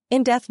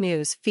In-depth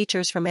news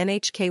features from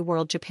NHK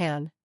World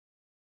Japan.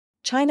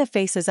 China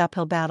faces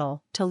uphill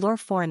battle to lure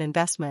foreign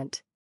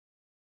investment.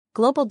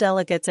 Global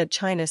delegates at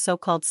China's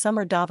so-called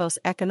Summer Davos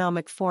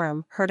Economic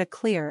Forum heard a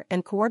clear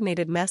and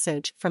coordinated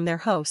message from their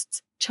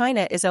hosts: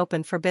 China is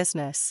open for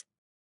business.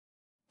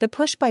 The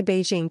push by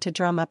Beijing to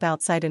drum up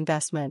outside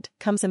investment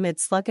comes amid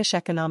sluggish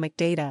economic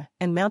data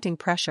and mounting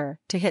pressure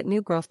to hit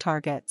new growth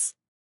targets.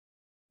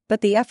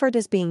 But the effort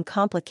is being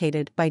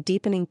complicated by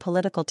deepening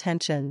political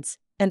tensions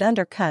and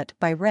undercut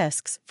by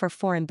risks for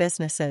foreign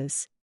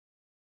businesses.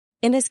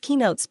 In his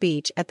keynote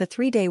speech at the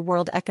three-day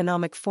World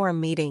Economic Forum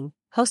meeting,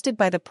 hosted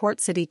by the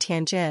port city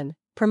Tianjin,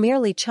 Premier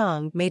Li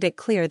Qiang made it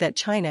clear that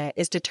China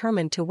is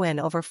determined to win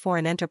over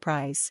foreign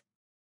enterprise.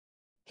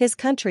 His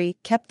country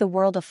kept the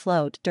world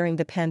afloat during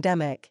the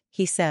pandemic,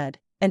 he said,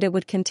 and it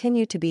would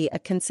continue to be a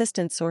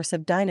consistent source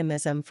of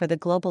dynamism for the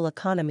global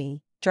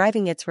economy,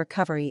 driving its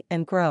recovery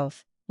and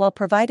growth, while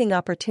providing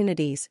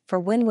opportunities for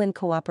win-win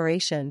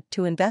cooperation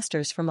to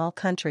investors from all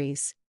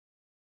countries.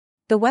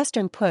 The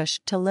Western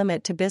push to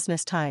limit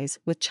business ties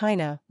with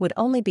China would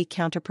only be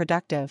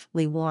counterproductive,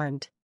 Li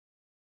warned.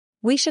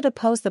 We should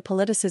oppose the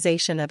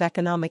politicization of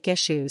economic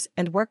issues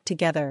and work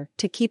together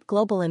to keep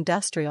global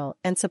industrial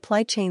and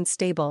supply chains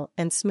stable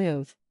and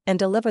smooth, and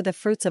deliver the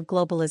fruits of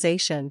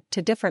globalization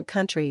to different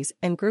countries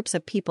and groups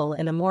of people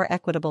in a more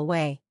equitable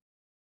way.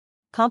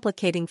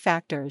 Complicating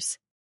factors.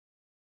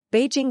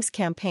 Beijing's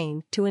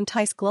campaign to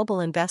entice global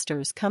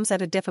investors comes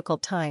at a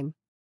difficult time.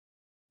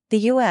 The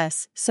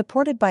U.S.,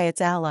 supported by its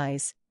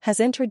allies, has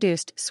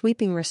introduced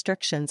sweeping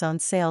restrictions on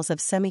sales of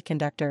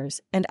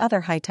semiconductors and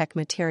other high-tech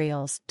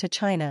materials to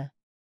China.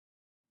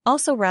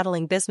 Also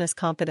rattling business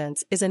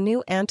confidence is a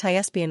new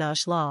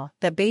anti-espionage law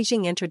that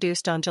Beijing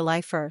introduced on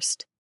July 1.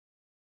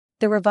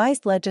 The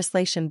revised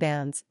legislation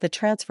bans the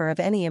transfer of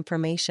any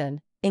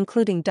information,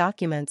 including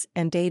documents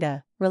and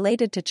data,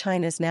 related to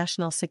China's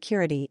national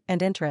security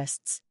and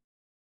interests.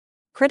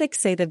 Critics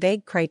say the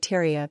vague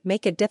criteria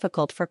make it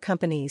difficult for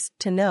companies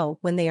to know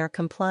when they are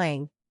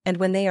complying and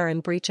when they are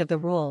in breach of the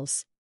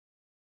rules.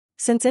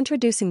 Since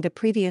introducing the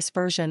previous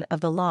version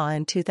of the law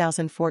in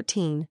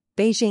 2014,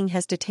 Beijing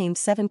has detained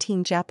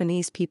 17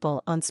 Japanese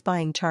people on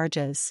spying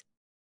charges.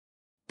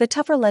 The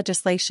tougher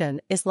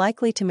legislation is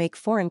likely to make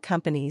foreign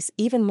companies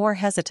even more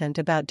hesitant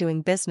about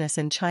doing business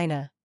in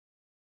China.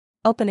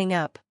 Opening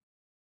up.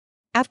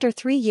 After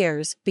 3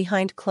 years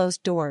behind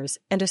closed doors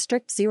and a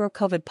strict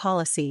zero-COVID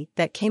policy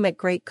that came at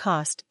great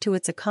cost to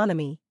its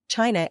economy,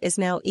 China is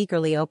now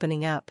eagerly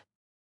opening up.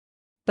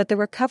 But the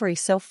recovery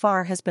so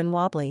far has been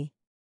wobbly.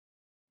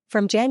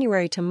 From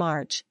January to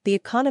March, the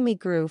economy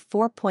grew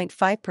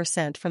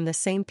 4.5% from the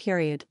same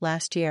period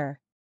last year.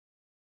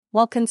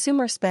 While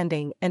consumer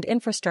spending and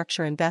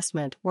infrastructure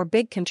investment were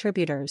big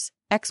contributors,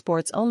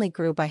 exports only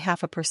grew by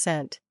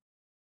 0.5%.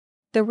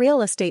 The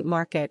real estate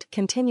market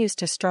continues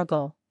to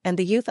struggle, and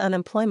the youth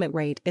unemployment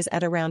rate is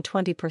at around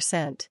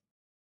 20%.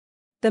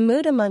 The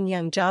mood among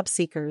young job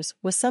seekers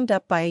was summed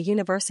up by a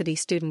university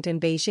student in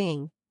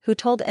Beijing, who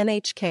told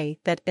NHK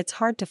that it's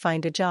hard to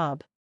find a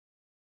job.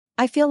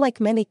 I feel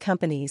like many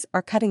companies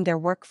are cutting their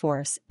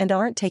workforce and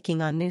aren't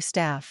taking on new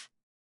staff.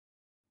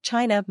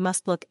 China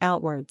must look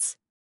outwards.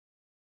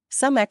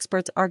 Some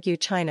experts argue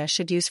China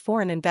should use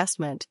foreign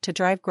investment to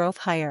drive growth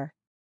higher.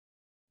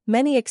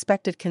 Many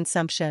expected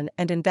consumption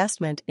and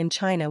investment in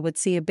China would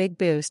see a big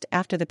boost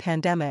after the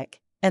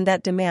pandemic, and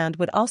that demand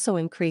would also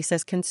increase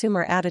as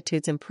consumer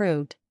attitudes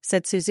improved,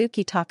 said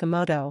Suzuki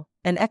Takamoto,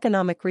 an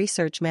economic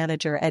research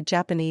manager at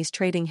Japanese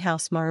trading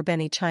house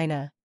Marubeni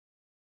China.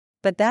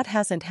 But that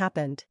hasn't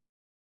happened.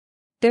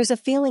 There's a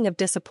feeling of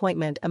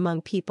disappointment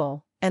among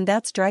people, and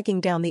that's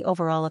dragging down the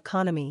overall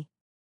economy.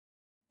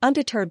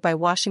 Undeterred by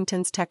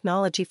Washington's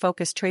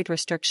technology-focused trade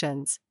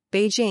restrictions,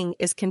 Beijing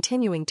is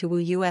continuing to woo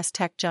U.S.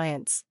 tech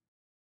giants.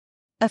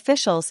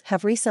 Officials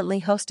have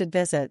recently hosted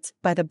visits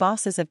by the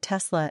bosses of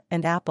Tesla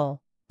and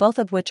Apple, both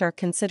of which are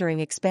considering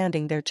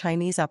expanding their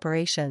Chinese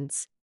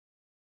operations.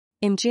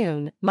 In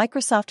June,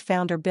 Microsoft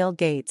founder Bill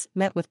Gates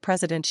met with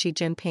President Xi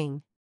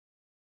Jinping.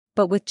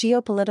 But with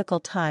geopolitical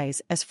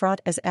ties as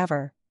fraught as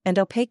ever, and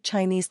opaque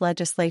Chinese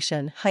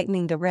legislation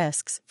heightening the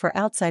risks for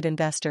outside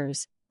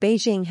investors,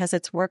 Beijing has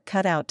its work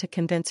cut out to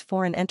convince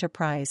foreign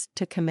enterprise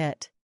to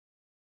commit.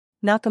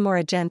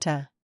 Nakamura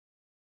Genta.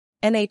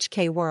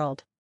 NHK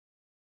World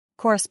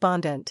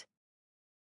Correspondent.